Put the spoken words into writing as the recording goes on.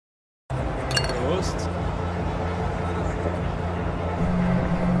Lust.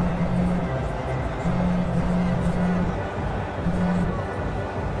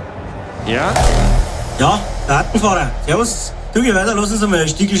 Ja? Ja, der Addnfahrer. Servus. Du, geh weiter, lass uns einmal ein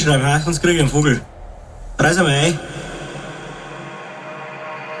Stickel schreiben, he? Sonst krieg ich einen Vogel. Reiß einmal ein.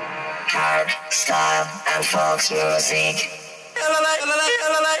 HardStyle and Volksmusik.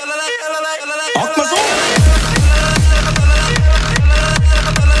 Pack mal so!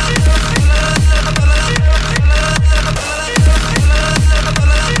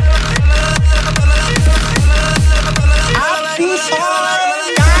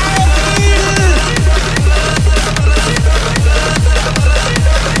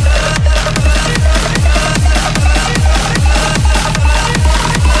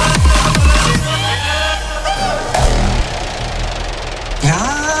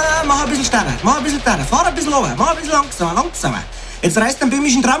 Mach ein bisschen stärker, fahr ein bisschen runter, mach ein bisschen langsamer. Jetzt reißt den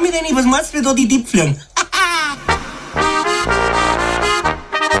böhmischen Traum mit rein, was meinst du, wie da die Dipp fliegen?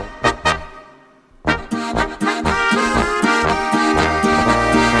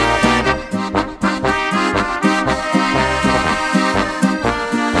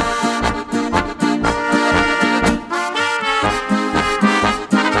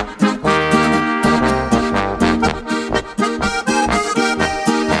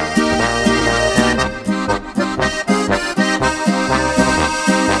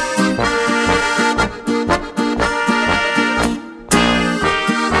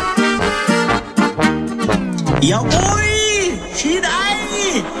 Jawohl! Schied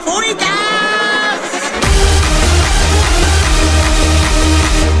ein! Vollgas!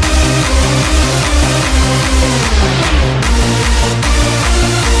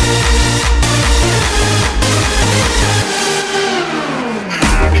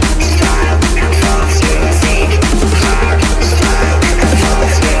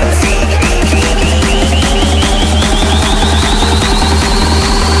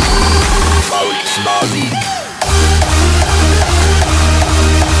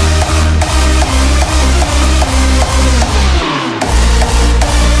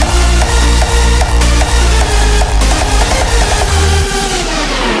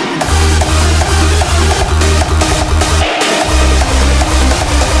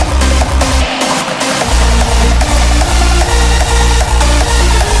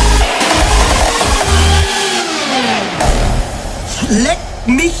 Leck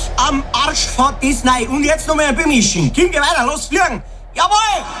mich am Arsch von das Nein. Und jetzt noch mal ein bemischen. Kim, geh weiter, los fliegen. Jawohl!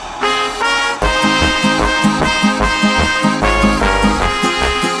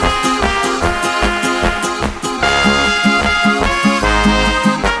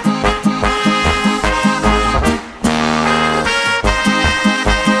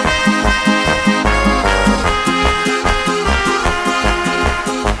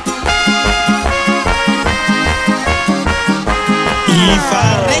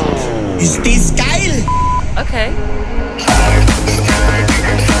 Ist das geil? Okay.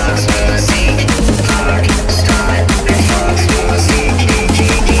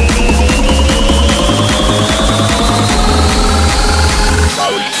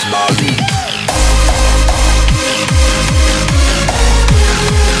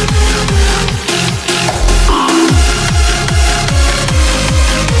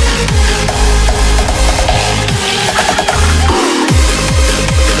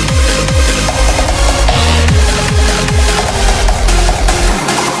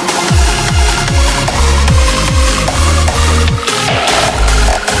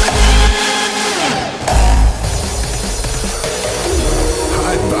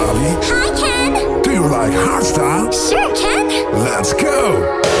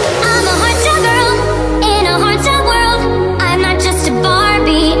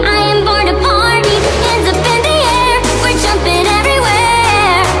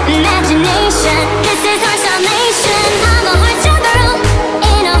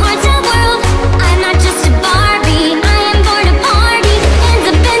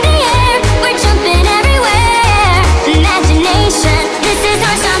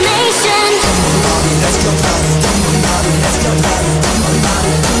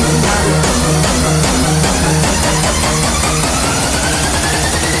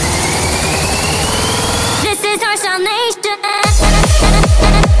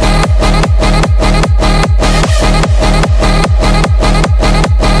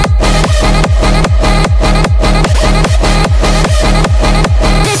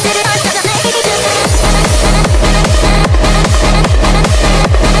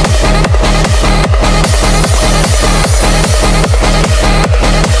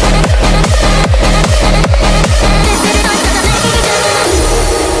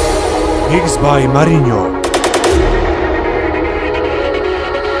 Mixed by MariNho.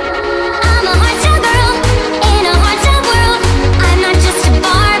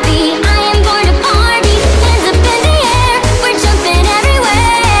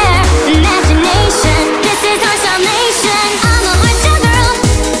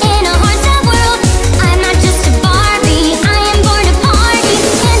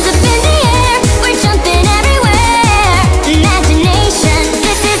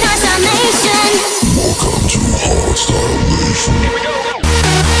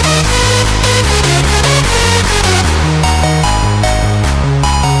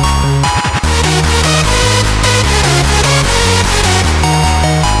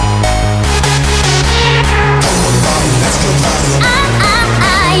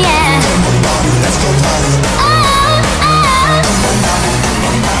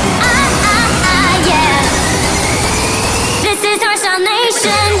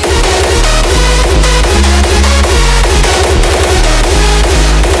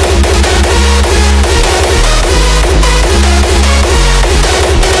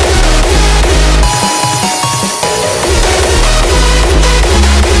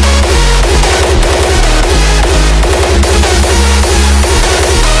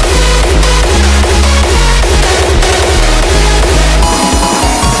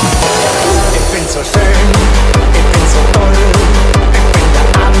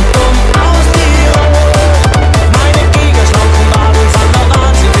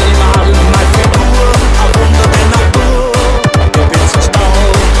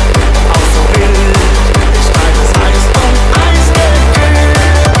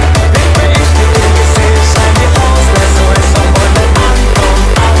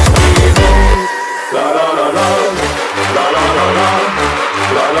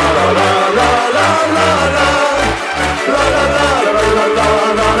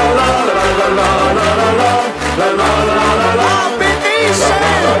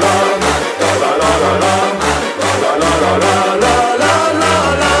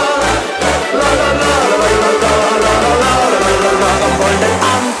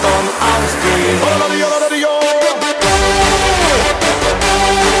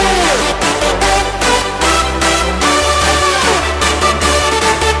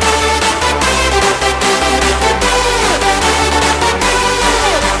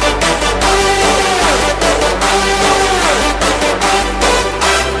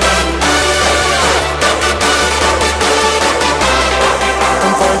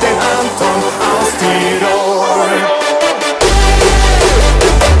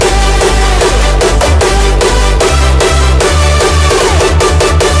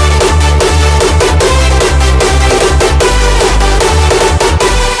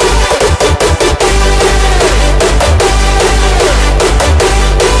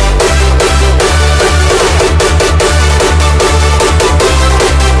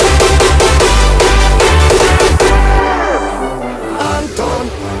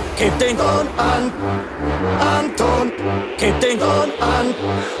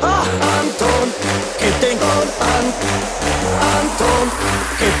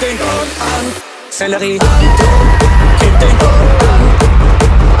 Sellerie. Anton, gib den Ton an.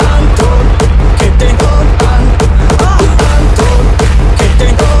 Anton, gib den Ton an. Anton, gib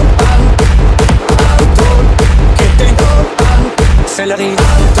den Ton an. Anton, gib den Ton an. Sellerie.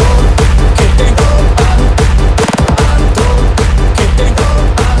 Anton, gib den Ton an. Anton, gib den Ton an.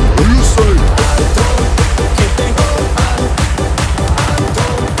 Anton, gib den Ton an. Anton, gib den Ton an.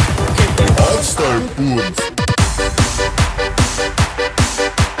 HardStyle Buamz.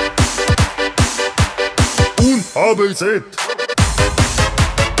 ABZ.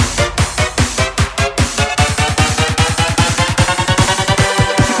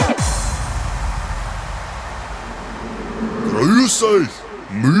 Grüß euch,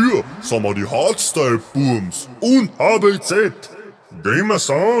 wir sind die HardStyle Buamz und ABZ. Gehen wir's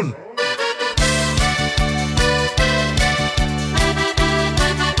an.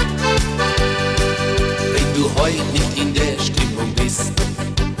 Wenn du heute nicht in der Stimmung bist,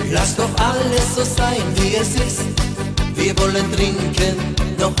 lass doch alles so sein, wie es ist. Wir wollen trinken,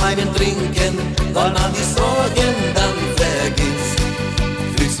 noch einen trinken, weil man die Sorgen dann vergisst.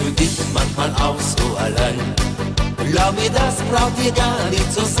 Fühlst du dich manchmal auch so allein? Glaub mir, das braucht dir gar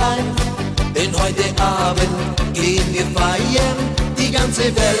nicht so sein. Denn heute Abend gehen wir feiern, die ganze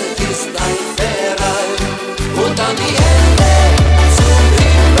Welt ist ein Verein. Und dann die Hände zum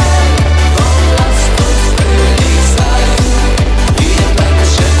Himmel, komm, lasst uns fröhlich sein. Wir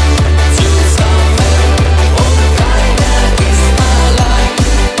klatschen zusammen und keiner ist allein.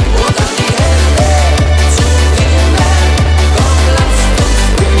 Und dann die Hände zum Himmel, komm, lasst uns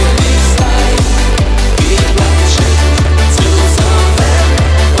fröhlich sein.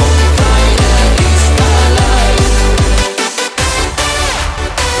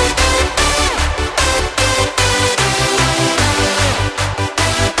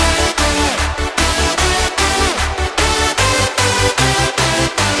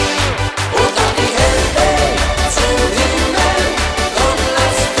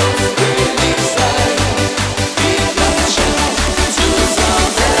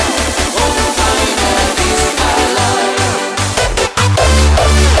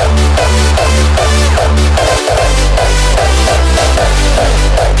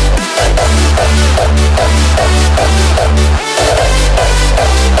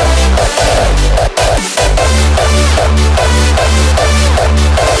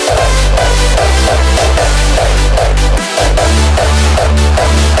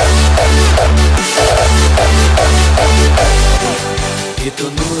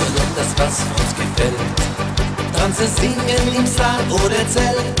 noch das, was uns gefällt. Tanzen, singen im Saal oder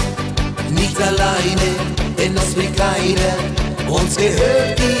Zelt, nicht alleine, denn es will keiner, uns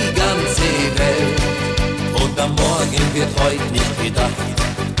gehört die ganze Welt. Und am Morgen wird heute nicht gedacht,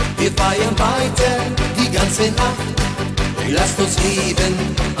 wir feiern weiter die ganze Nacht. Lasst uns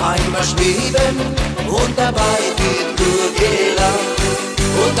lieben, einmal schweben und dabei wird nur gelacht.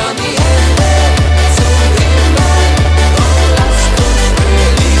 Und dann die Hände zum Himmel und lasst uns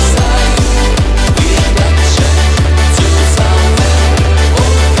fröhlich sein. Wir klatschen zusammen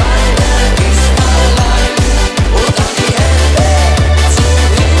und keiner ist allein. Und dann die Hände zum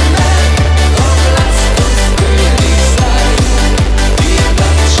Himmel und lasst uns fröhlich sein. Wir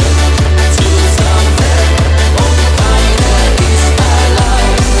klatschen zusammen und keiner ist allein.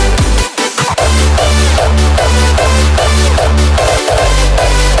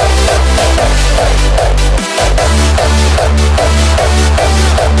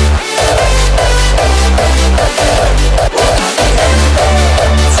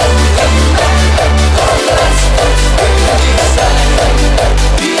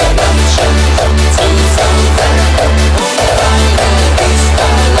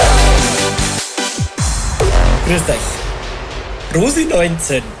 Grüß euch. Rosi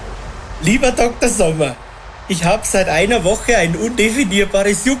 19. Lieber Dr. Sommer, ich habe seit einer Woche ein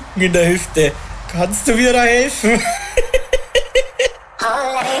undefinierbares Jucken in der Hüfte. Kannst du mir da helfen?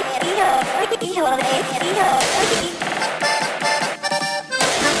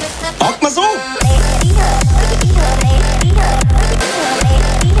 Pack mal so!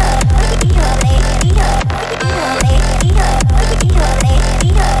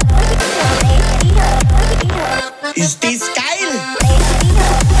 Ist das geil?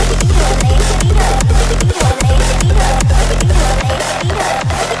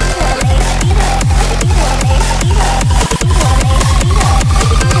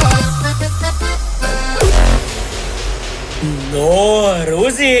 No,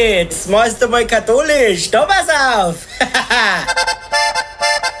 Rosi, jetzt machst du mal katholisch. Da pass auf.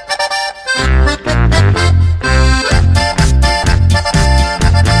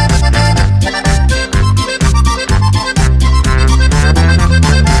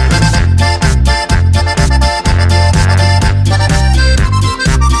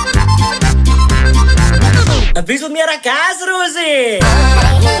 Ein bisschen mehr Gas, Rosi.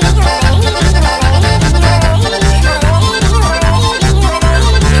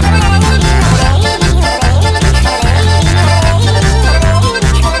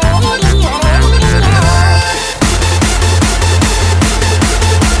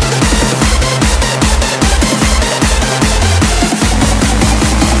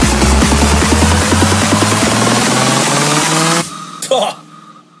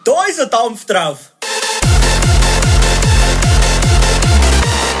 Da ist ein Dampf drauf.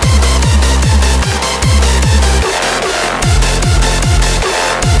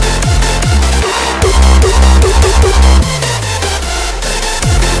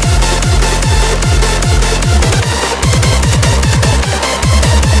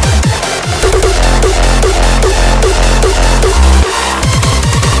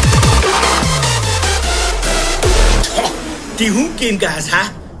 Die Hunke im Gas, ha?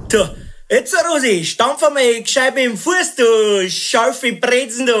 Du, jetzt, Rosi, stampf einmal gescheit mit dem Fuß, du scharfe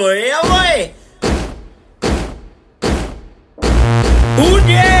Brezen, du. Jawohl! Und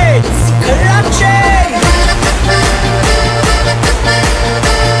jetzt, klatschen!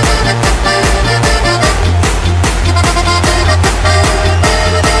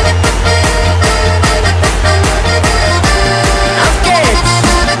 Auf geht's!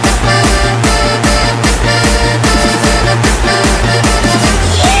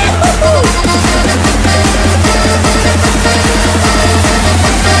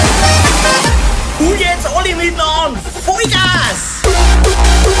 Und jetzt alle miteinander! Vollgas!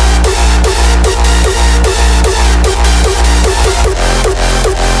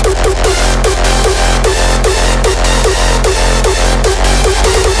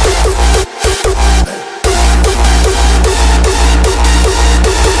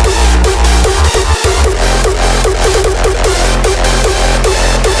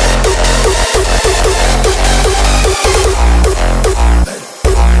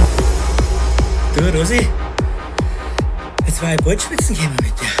 Du, Rosi, jetzt war ich Bordspitzen gekommen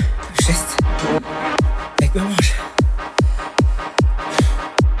mit dir. Du verstehst? Leg mir am Arsch.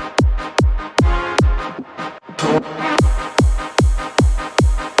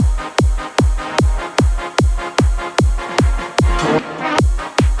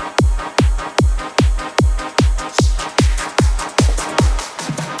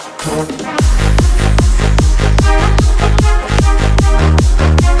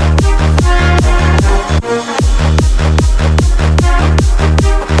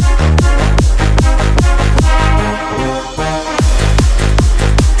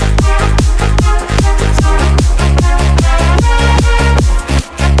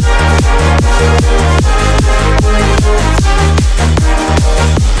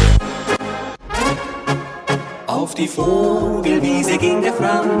 Vogelwiese ging der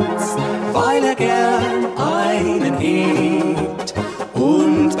Franz, weil er gern einen hebt.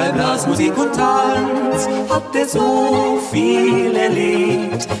 Und bei Blasmusik und Tanz hat er so viel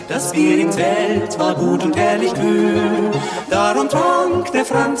erlebt. Das Bier im Zelt war gut und herrlich kühl, darum trank der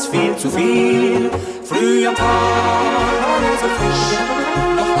Franz viel zu viel. Früh am Tag war er so frisch,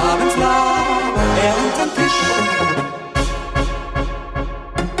 doch abends lag er unterm Tisch.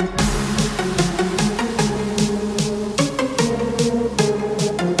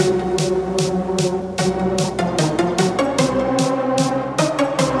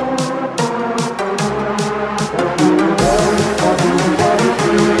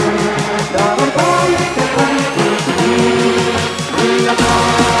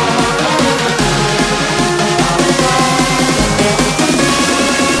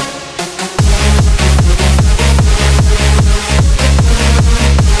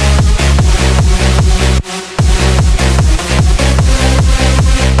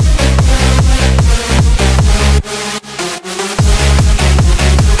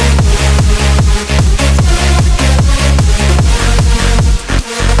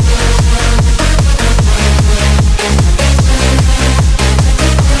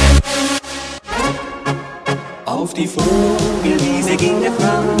 Auf die Vogelwiese ging der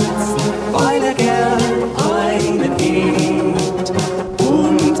Franz, weil er gern einen hebt.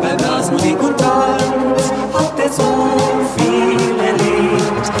 Und bei Blasmusik und Tanz hat er so viel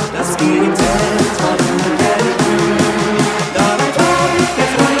erlebt. Das Bier im Zelt war gut und herrlich kühl, darum trank der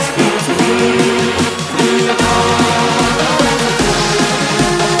Franz viel zu viel. Früher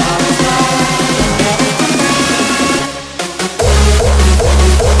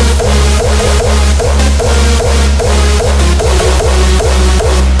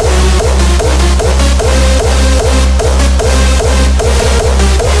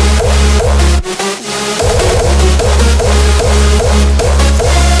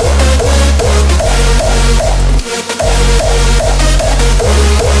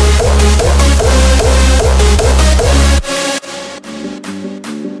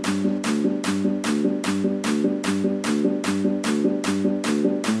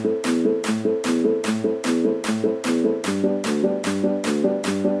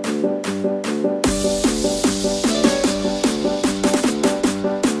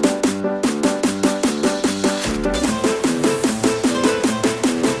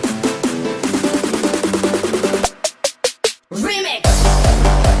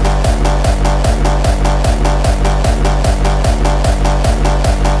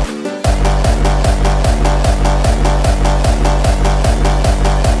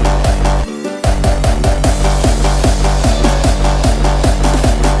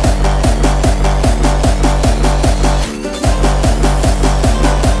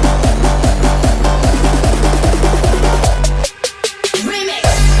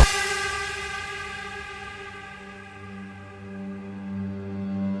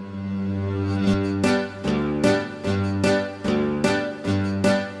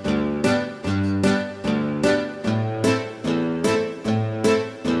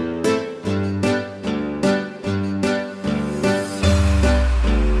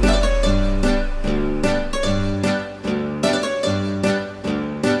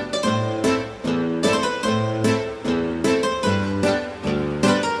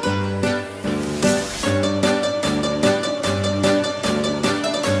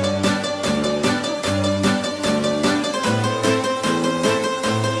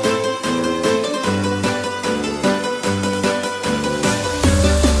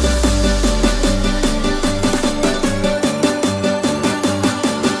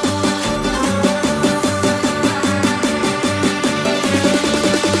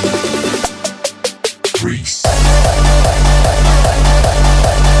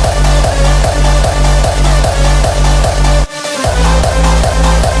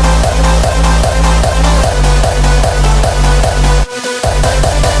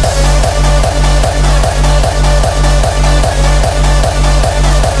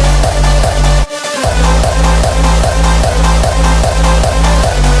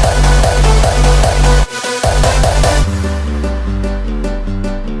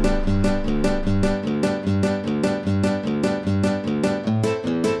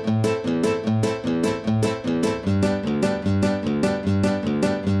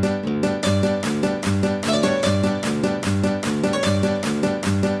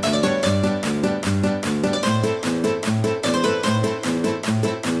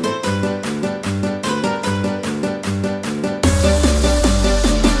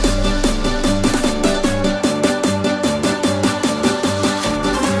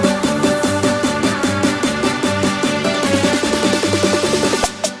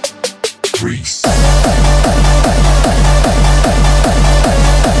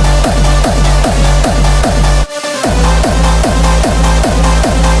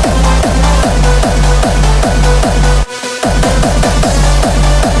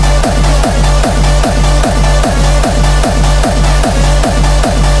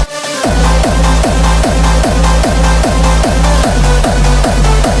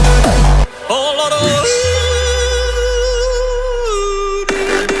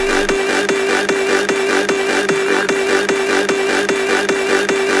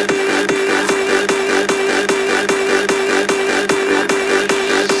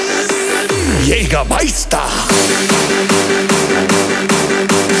Jägermeister.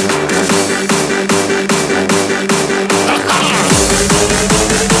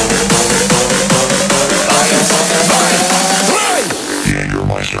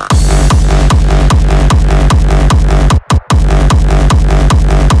 Jägermeister.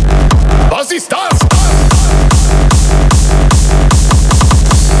 Was ist das?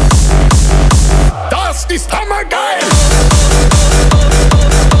 Das ist hammergeil!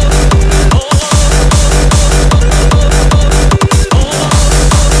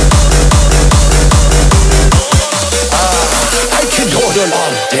 I can hold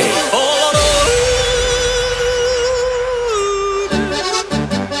all day.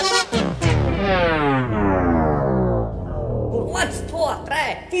 Eins, zwei,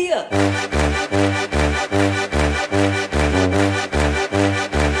 drei, vier.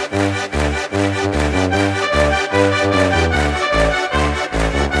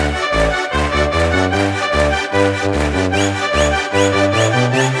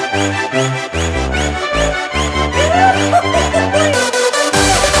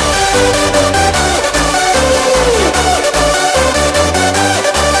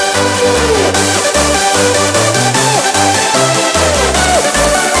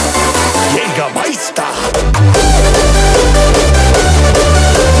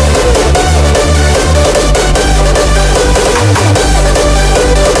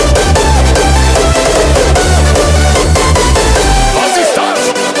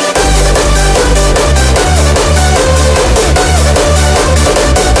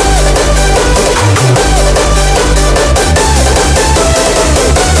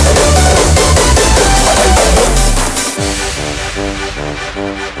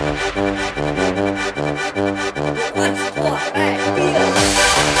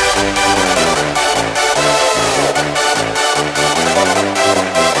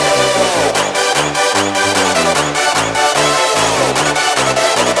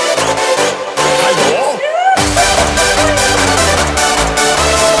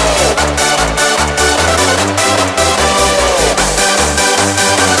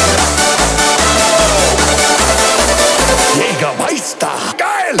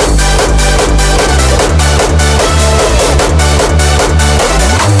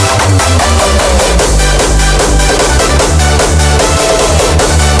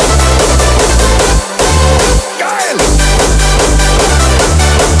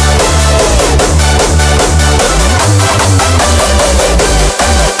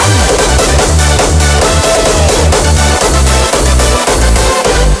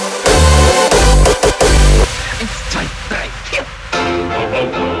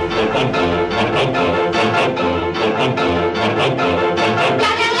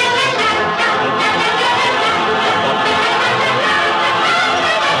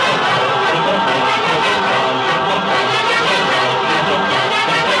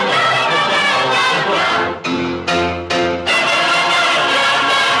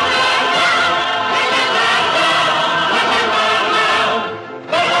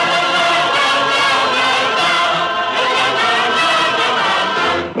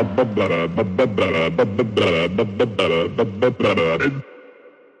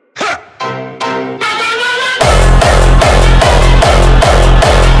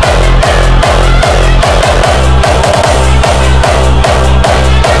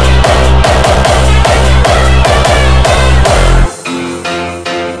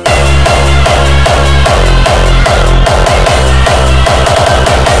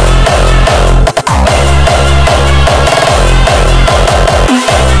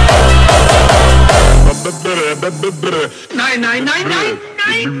 Nein, nein, nein, nein,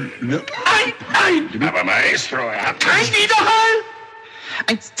 nein, nein, nein. Aber Maestro, er hat Kein Widerhall.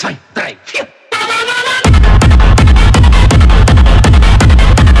 1, 2, 3, 4.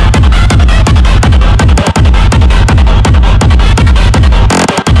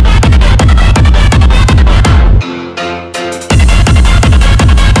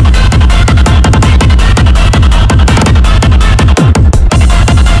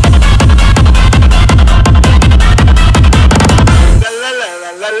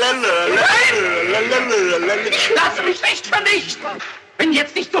 Lass mich nicht vernichten! Wenn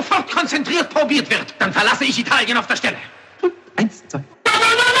jetzt nicht sofort konzentriert probiert wird, dann verlasse ich Italien auf der Stelle. 1, 2,